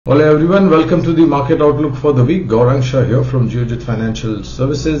Hello everyone, welcome to the market outlook for the week. Gaurang Shah here from Geojit Financial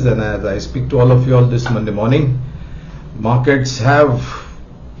Services, and as I speak to all of you all this Monday morning, markets have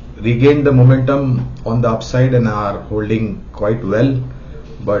regained the momentum on the upside and are holding quite well.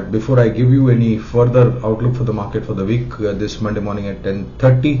 But before I give you any further outlook for the market for the week this Monday morning at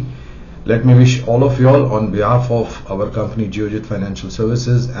 10:30, let me wish all of you all on behalf of our company Geojit Financial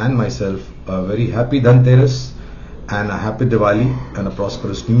Services and myself a very happy Dhanteras and a happy Diwali and a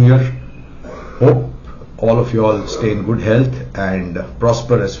prosperous New Year. Hope all of you all stay in good health and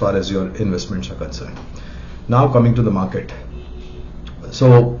prosper as far as your investments are concerned. Now coming to the market.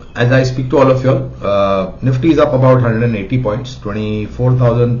 So as I speak to all of you all, Nifty is up about 180 points,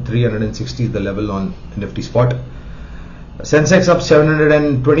 24,360 is the level on Nifty spot. Sensex up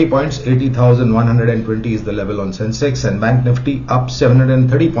 720 points, 80,120 is the level on Sensex, and Bank Nifty up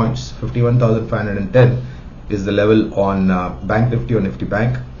 730 points, 51,510 is the level on Bank Nifty or Nifty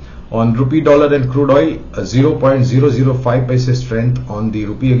Bank. On rupee, dollar and crude oil, a 0.005 paise strength on the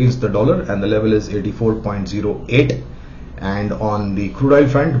rupee against the dollar, and the level is 84.08. And on the crude oil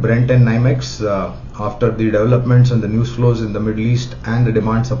front, Brent and NYMEX, after the developments and the news flows in the Middle East and the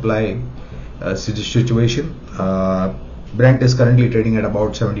demand supply situation, Brent is currently trading at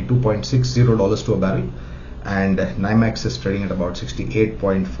about $72.60 to a barrel, and NYMEX is trading at about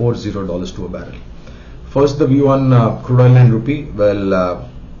 $68.40 to a barrel. First, the view on crude oil and rupee. Well,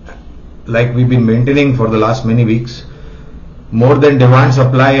 like we've been maintaining for the last many weeks, more than demand,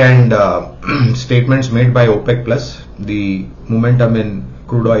 supply and statements made by OPEC Plus, the momentum in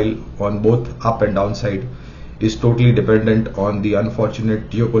crude oil on both up and downside is totally dependent on the unfortunate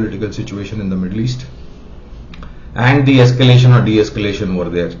geopolitical situation in the Middle East and the escalation or de-escalation over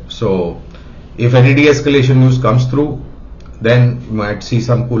there. So, if any de-escalation news comes through, then you might see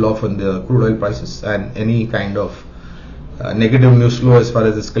some cool off on the crude oil prices, and any kind of negative news flow as far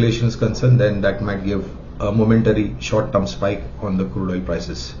as escalation is concerned, then that might give a momentary short-term spike on the crude oil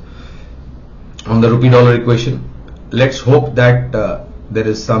prices. On the rupee dollar equation, let's hope that there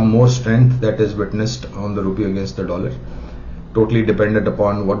is some more strength that is witnessed on the rupee against the dollar, totally dependent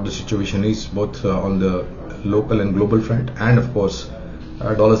upon what the situation is, both on the local and global front, and of course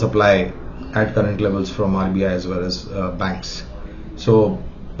dollar supply at current levels from RBI as well as banks. So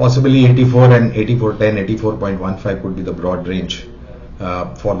possibly 84 and 84.10, 84.15 could be the broad range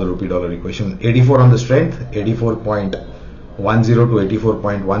for the rupee dollar equation. 84 on the strength, 84.10 to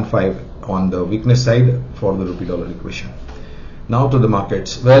 84.15 on the weakness side for the rupee dollar equation. Now to the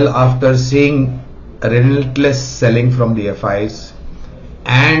markets. Well, after seeing a relentless selling from the FIs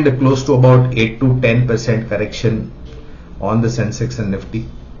and close to about 8 to 10% correction on the Sensex and Nifty,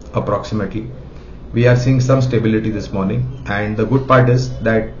 approximately, we are seeing some stability this morning, and the good part is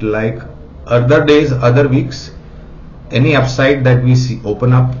that, like other days, other weeks, any upside that we see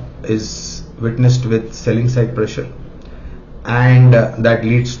open up is witnessed with selling side pressure, and that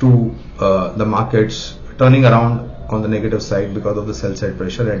leads to the markets turning around on the negative side because of the sell side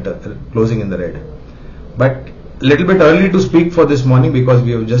pressure and closing in the red. But little bit early to speak for this morning because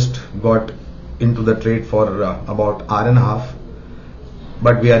we have just got into the trade for about hour and a half,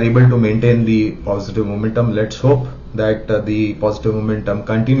 but we are able to maintain the positive momentum. Let's hope that the positive momentum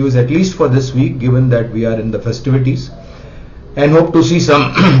continues at least for this week, given that we are in the festivities, and hope to see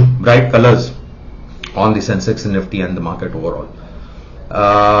some bright colors on the Sensex and Nifty and the market overall.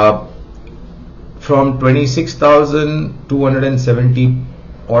 From 26,270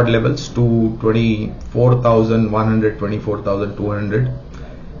 odd levels to 24,100, 24,200,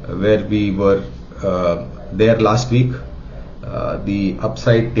 where we were there last week. The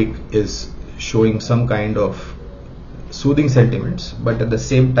upside tick is showing some kind of soothing sentiments, but at the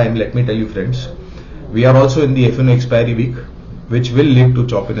same time, let me tell you friends, we are also in the F&O expiry week, which will lead to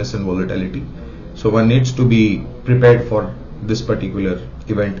choppiness and volatility. So one needs to be prepared for this particular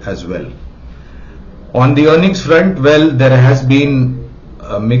event as well. On the earnings front, well, there has been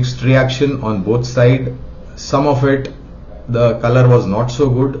a mixed reaction on both sides. Some of it, the color was not so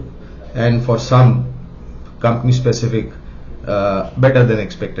good, and for some company specific, better than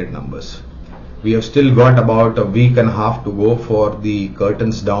expected numbers. We have still got about a week and a half to go for the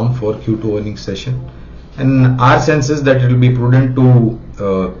curtains down for Q2 earnings session, and our sense is that it will be prudent to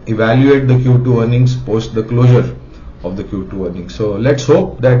evaluate the Q2 earnings post the closure of the Q2 earnings. So let's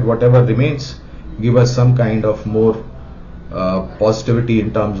hope that whatever remains give us some kind of more positivity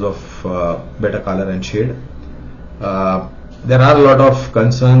in terms of better color and shade. There are a lot of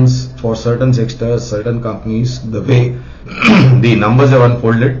concerns for certain sectors, certain companies, the way the numbers have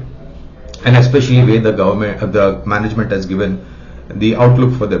unfolded, and especially the way the management has given the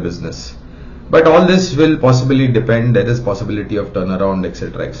outlook for their business. But all this will possibly depend. There is possibility of turnaround,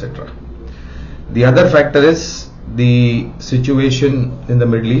 etc., etc. The other factor is the situation in the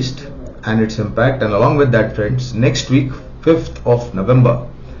Middle East and its impact. And along with that, friends, next week, 5th of November,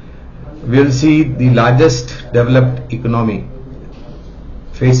 we'll see the largest developed economy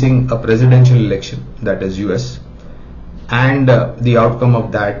facing a presidential election, that is US, and the outcome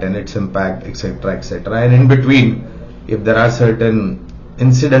of that and its impact, etc., etc. And in between, if there are certain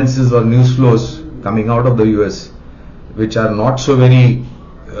incidences or news flows coming out of the US which are not so very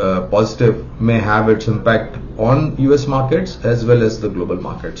positive, may have its impact on US markets as well as the global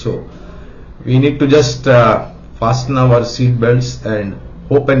market. So we need to just fasten our seat belts and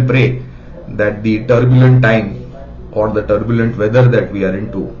hope and pray that the turbulent time or the turbulent weather that we are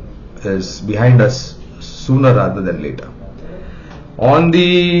into is behind us sooner rather than later. On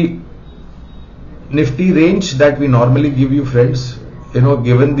the Nifty range that we normally give you, friends,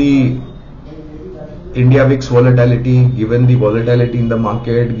 given the India VIX volatility, given the volatility in the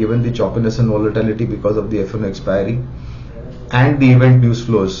market, given the choppiness and volatility because of the F1 expiry and the event news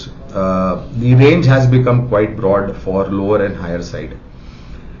flows, the range has become quite broad for lower and higher side.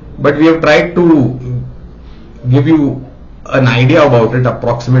 But we have tried to give you an idea about it,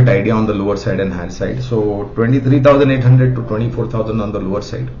 approximate idea on the lower side and higher side. So 23,800 to 24,000 on the lower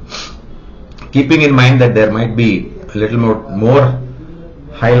side, keeping in mind that there might be a little more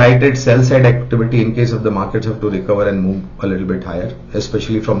highlighted sell side activity in case of the markets have to recover and move a little bit higher,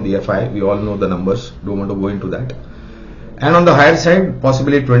 especially from the FI. We all know the numbers, don't want to go into that. And on the higher side,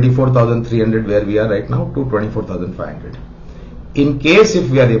 possibly 24,300 where we are right now to 24,500. In case if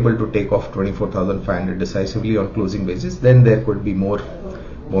we are able to take off 24,500 decisively on closing basis, then there could be more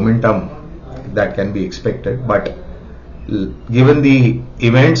momentum that can be expected. But given the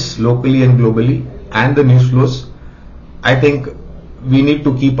events locally and globally and the news flows, I think we need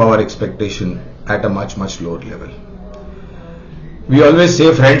to keep our expectation at a much lower level. We always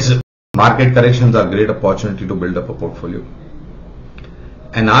say, friends, market corrections are a great opportunity to build up a portfolio.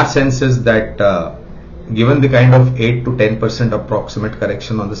 And our sense is that given the kind of 8 to 10% approximate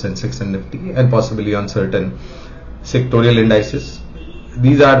correction on the Sensex and Nifty and possibly on certain sectorial indices,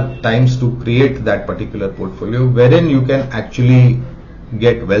 these are times to create that particular portfolio wherein you can actually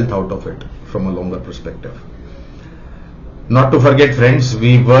get wealth out of it from a longer perspective. Not to forget, friends,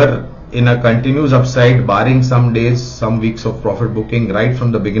 we were in a continuous upside barring some days, some weeks of profit booking right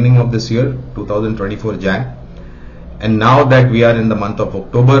from the beginning of this year, 2024 Jan. And now that we are in the month of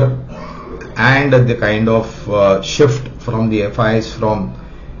October and the kind of shift from the FIs from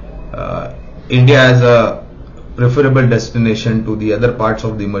India as a preferable destination to the other parts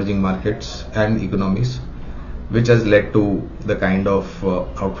of the emerging markets and economies, which has led to the kind of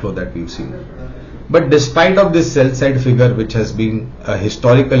outflow that we've seen. But despite of this sell side figure, which has been a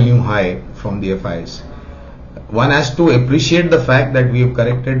historical new high from the FIs, one has to appreciate the fact that we have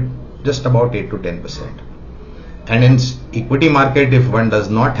corrected just about 8 to 10%. And in equity market, if one does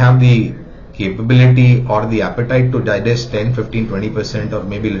not have the capability or the appetite to digest 10, 15, 20% or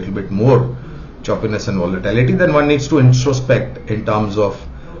maybe a little bit more choppiness and volatility, then one needs to introspect in terms of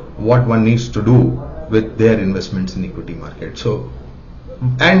what one needs to do with their investments in equity market. So,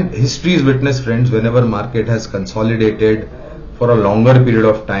 and history is witness, friends, whenever market has consolidated for a longer period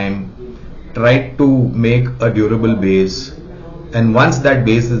of time, tried to make a durable base, and once that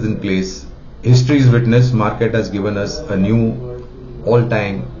base is in place, history is witness, market has given us a new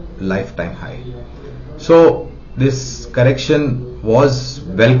all-time lifetime high. So this correction was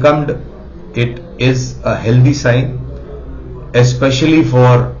welcomed. It is a healthy sign, especially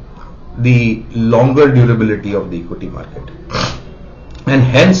for the longer durability of the equity market. And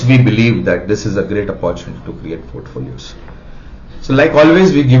hence we believe that this is a great opportunity to create portfolios. So like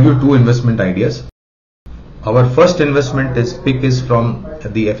always, we give you two investment ideas. Our first investment pick is from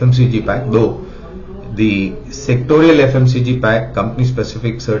the FMCG pack, though the sectorial FMCG pack, company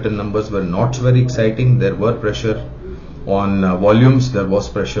specific certain numbers were not very exciting. There were pressure on volumes, there was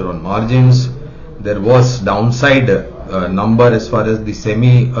pressure on margins, there was downside number as far as the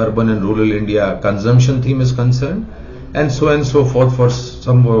semi-urban and rural India consumption theme is concerned, and so forth for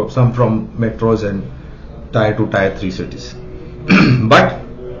some from metros and tier 2, tier 3 cities. But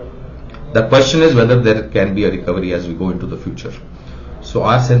the question is whether there can be a recovery as we go into the future. So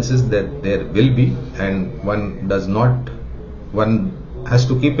our sense is that there will be, and one has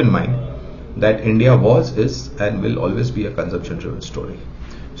to keep in mind that India was, is and will always be a consumption driven story.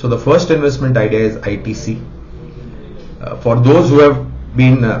 So the first investment idea is ITC. For those who have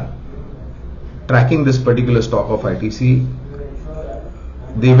been tracking this particular stock of ITC,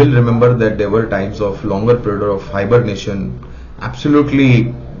 they will remember that there were times of longer period of hibernation,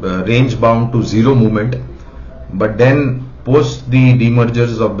 absolutely range bound to zero movement, but then post the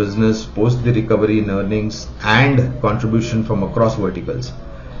demergers of business, post the recovery in earnings and contribution from across verticals,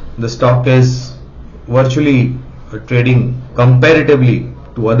 the stock is virtually trading comparatively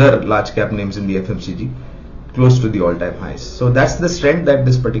to other large cap names in the FMCG close to the all-time highs. So that's the strength that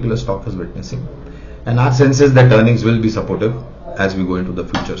this particular stock is witnessing, and our sense is that earnings will be supportive as we go into the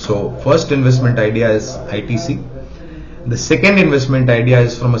future. So first investment idea is ITC. The second investment idea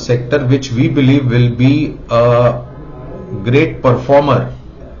is from a sector which we believe will be a great performer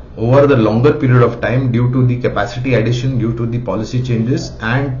over the longer period of time due to the capacity addition, due to the policy changes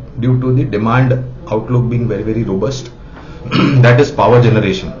and due to the demand outlook being very, very robust. That is power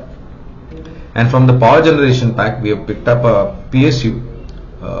generation. And from the power generation pack, we have picked up a PSU,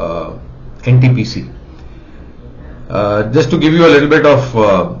 NTPC. Just to give you a little bit of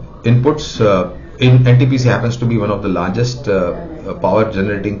inputs, NTPC happens to be one of the largest power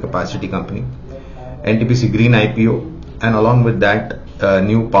generating capacity company. NTPC Green IPO, and along with that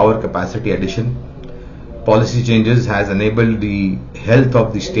new power capacity addition. Policy changes has enabled the health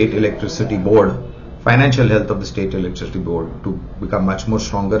of the state electricity board, financial health of the state electricity board to become much more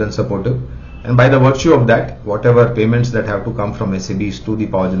stronger and supportive. And by the virtue of that, whatever payments that have to come from SEBs to the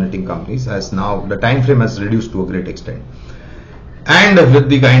power generating companies has now, the time frame has reduced to a great extent. And with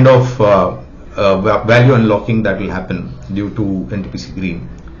the kind of value unlocking that will happen due to NTPC Green,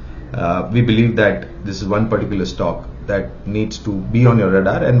 we believe that this is one particular stock that needs to be on your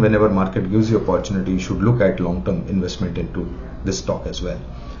radar, and whenever market gives you opportunity, you should look at long-term investment into this stock as well.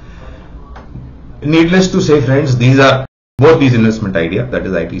 Needless to say, friends, both these investment idea, that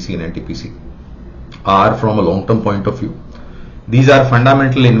is ITC and NTPC, are from a long-term point of view. These are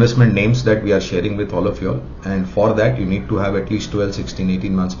fundamental investment names that we are sharing with all of you all, and for that you need to have at least 12, 16,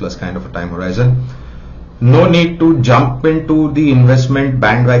 18 months plus kind of a time horizon. No need to jump into the investment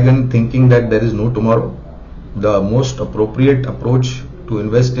bandwagon thinking that there is no tomorrow. The most appropriate approach to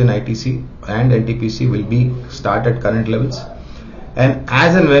invest in ITC and NTPC will be start at current levels, and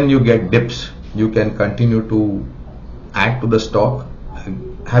as and when you get dips, you can continue to add to the stock,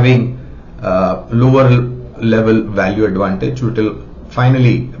 having lower level value advantage, which will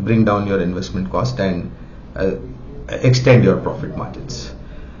finally bring down your investment cost and extend your profit margins.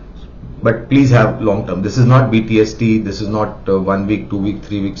 But please have long term. This is not BTST, this is not 1 week, 2 week,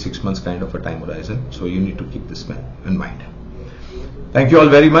 3 weeks, 6 months kind of a time horizon. So you need to keep this in mind. Thank you all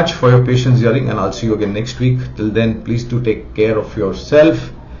very much for your patience hearing, and I'll see you again next week. Till then, please do take care of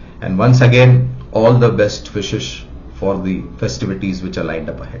yourself, and once again, all the best wishes for the festivities which are lined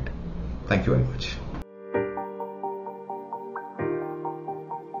up ahead. Thank you very much.